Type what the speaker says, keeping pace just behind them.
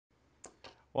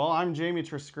Well, I'm Jamie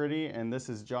Triscritti, and this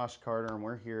is Josh Carter, and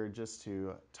we're here just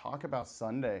to talk about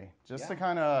Sunday, just to Yeah.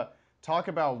 kind of talk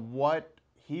about what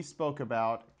he spoke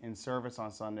about in service on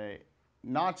Sunday.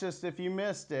 Not just if you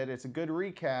missed it, it's a good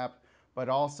recap, but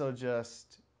also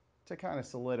just to kind of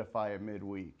solidify it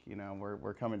midweek. You know,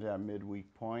 we're coming to that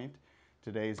midweek point.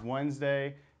 Today's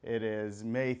Wednesday. It is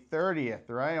May 30th,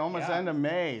 right? Almost Yeah. end of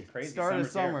May. It's crazy. Start of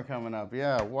Summer's summer here. coming up.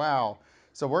 Yeah, wow.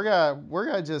 So we're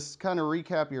gonna just kind of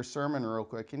recap your sermon real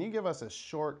quick. Can you give us a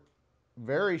short,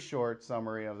 very short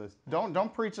summary of this?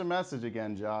 Don't preach a message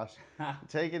again, Josh.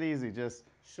 Take it easy. Just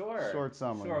Sure. short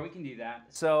summary. Sure, we can do that.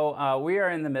 So we are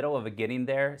in the middle of a Getting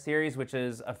There series, which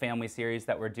is a family series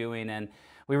that we're doing, and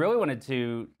we really wanted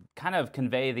to kind of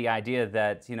convey the idea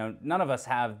that none of us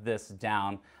have this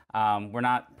down. We're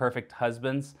not perfect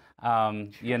husbands,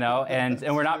 and we're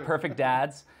not perfect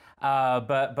dads.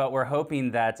 But we're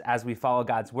hoping that as we follow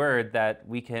God's word, that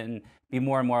we can be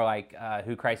more and more like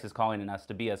who Christ is calling us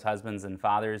to be as husbands and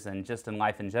fathers, and just in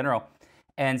life in general.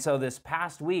 And so this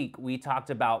past week, we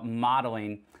talked about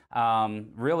modeling,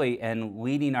 really, and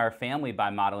leading our family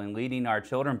by modeling, leading our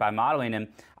children by modeling. And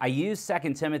I used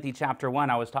 2 Timothy chapter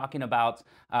 1. I was talking about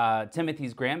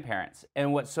Timothy's grandparents.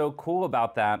 And what's so cool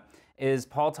about that is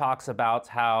Paul talks about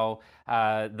how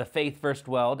the faith first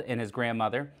dwelled in his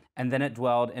grandmother, and then it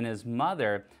dwelled in his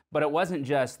mother. But it wasn't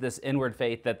just this inward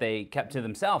faith that they kept to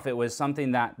themselves. It was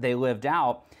something that they lived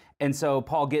out. And so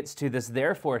Paul gets to this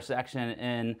therefore section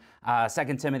in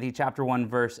 2 Timothy chapter 1,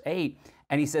 verse 8.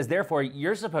 And he says, therefore,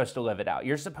 you're supposed to live it out.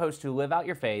 You're supposed to live out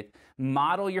your faith,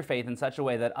 model your faith in such a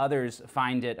way that others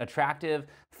find it attractive,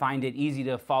 find it easy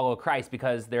to follow Christ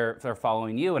because they're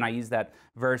following you. And I use that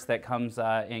verse that comes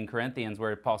in Corinthians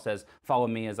where Paul says, follow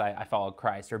me as I follow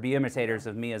Christ, or be imitators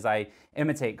of me as I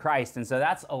imitate Christ. And so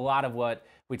that's a lot of what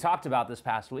we talked about this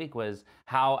past week, was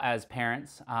how as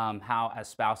parents, how as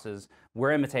spouses,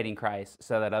 we're imitating Christ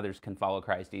so that others can follow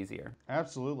Christ easier.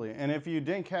 Absolutely. And if you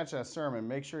didn't catch that sermon,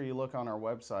 make sure you look on our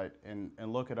website and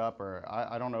look it up. Or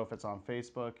I don't know if it's on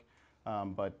Facebook,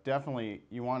 but definitely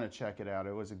you want to check it out.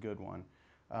 It was a good one.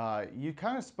 You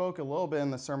kind of spoke a little bit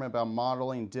in the sermon about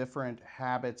modeling different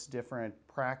habits, different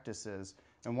practices.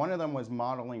 And one of them was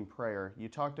modeling prayer. You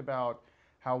talked about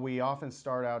how we often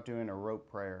start out doing a rote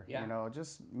prayer. Yeah. You know,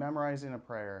 just memorizing a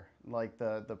prayer, like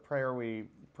the prayer we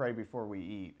pray before we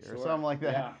eat, or Sure. something like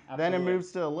that. Yeah, Then it absolutely.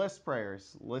 moves to list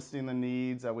prayers, listing the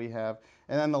needs that we have.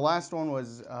 And then the last one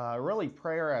was really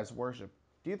prayer as worship.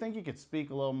 Do you think you could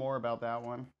speak a little more about that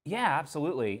one? Yeah,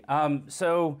 absolutely.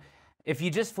 So if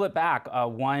you just flip back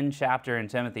one chapter in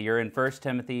Timothy, you're in 1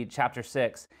 Timothy chapter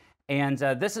 6. And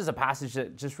this is a passage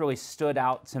that just really stood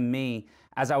out to me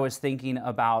as I was thinking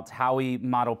about how we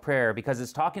model prayer, because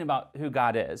it's talking about who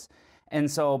God is. And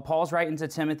so Paul's writing to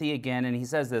Timothy again, and he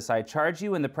says this, I charge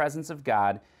you in the presence of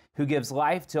God, who gives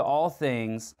life to all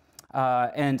things,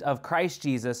 and of Christ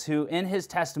Jesus, who in his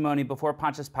testimony before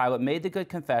Pontius Pilate made the good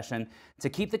confession to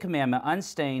keep the commandment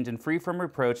unstained and free from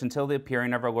reproach until the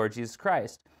appearing of our Lord Jesus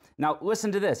Christ. Now,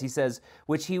 listen to this. He says,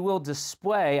 which he will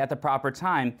display at the proper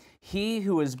time, he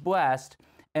who is blessed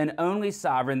and only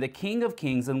sovereign, the King of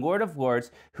kings and Lord of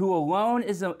lords, who alone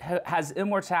has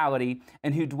immortality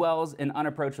and who dwells in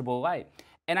unapproachable light.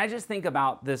 And I just think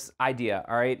about this idea,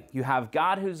 all right? You have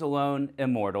God who's alone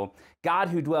immortal, God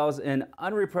who dwells in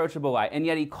unreproachable light, and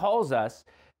yet he calls us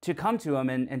to come to him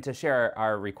and to share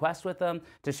our requests with him,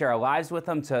 to share our lives with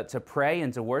him, to pray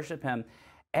and to worship him.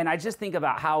 And I just think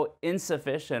about how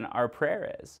insufficient our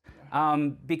prayer is,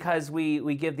 because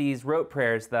we give these rote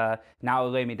prayers, the now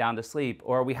lay me down to sleep,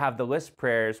 or we have the list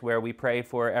prayers where we pray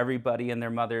for everybody and their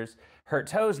mother's hurt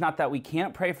toes. Not that we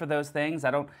can't pray for those things.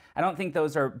 I don't think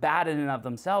those are bad in and of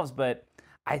themselves, but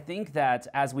I think that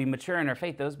as we mature in our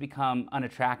faith, those become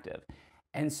unattractive.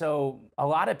 And so a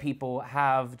lot of people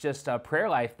have just a prayer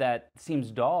life that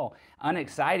seems dull,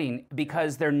 unexciting,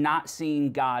 because they're not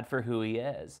seeing God for who he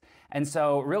is. And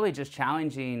so really just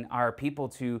challenging our people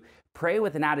to pray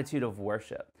with an attitude of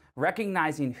worship,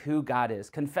 recognizing who God is,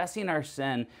 confessing our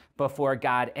sin before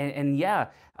God, and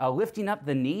lifting up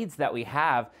the needs that we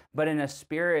have, but in a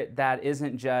spirit that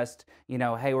isn't just,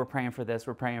 hey, we're praying for this,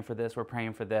 we're praying for this, we're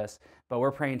praying for this, but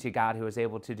we're praying to God who is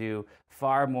able to do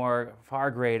far more,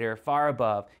 far greater, far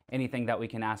above anything that we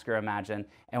can ask or imagine.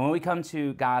 And when we come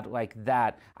to God like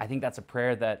that, I think that's a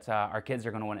prayer that our kids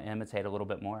are going to want to imitate a little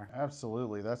bit more.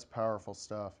 Absolutely. That's powerful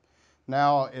stuff.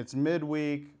 Now, it's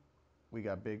midweek. We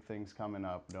got big things coming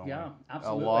up, don't we? Yeah,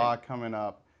 absolutely. A lot coming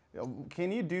up.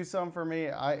 Can you do something for me?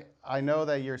 I know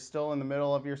that you're still in the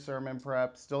middle of your sermon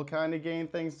prep, still kind of getting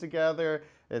things together.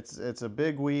 It's a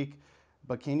big week,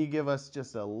 But can you give us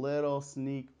just a little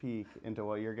sneak peek into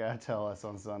what you're going to tell us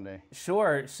on Sunday?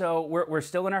 Sure. So we're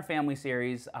still in our family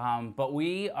series, but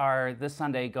we are this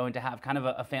Sunday going to have kind of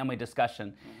a family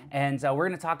discussion. And we're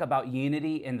going to talk about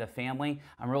unity in the family.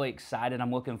 I'm really excited.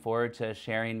 I'm looking forward to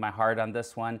sharing my heart on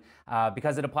this one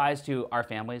because it applies to our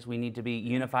families. We need to be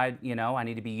unified. I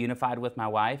need to be unified with my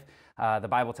wife. The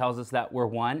Bible tells us that we're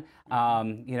one.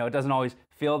 It doesn't always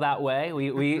feel that way.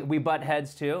 We butt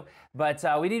heads too. But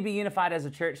we need to be unified as a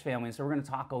church family. So we're going to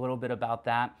talk a little bit about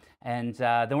that. And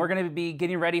then we're going to be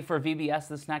getting ready for VBS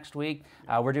this next week.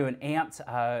 We're doing Amped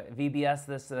VBS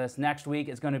this next week.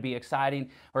 It's going to be exciting.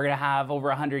 We're going to have over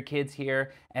 100 kids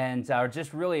here. And we're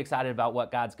just really excited about what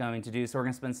God's going to do. So we're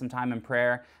going to spend some time in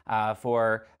prayer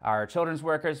for our children's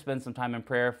workers, spend some time in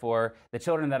prayer for the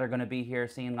children that are going to be here,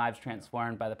 seeing lives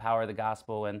transformed by the power of the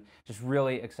gospel, and just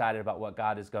really excited about what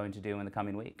God is going to do in the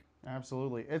coming week.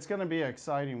 Absolutely. It's going to be an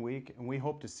exciting week, and we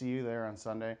hope to see you there on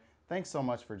Sunday. Thanks so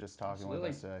much for just talking with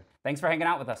us today. Thanks for hanging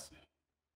out with us.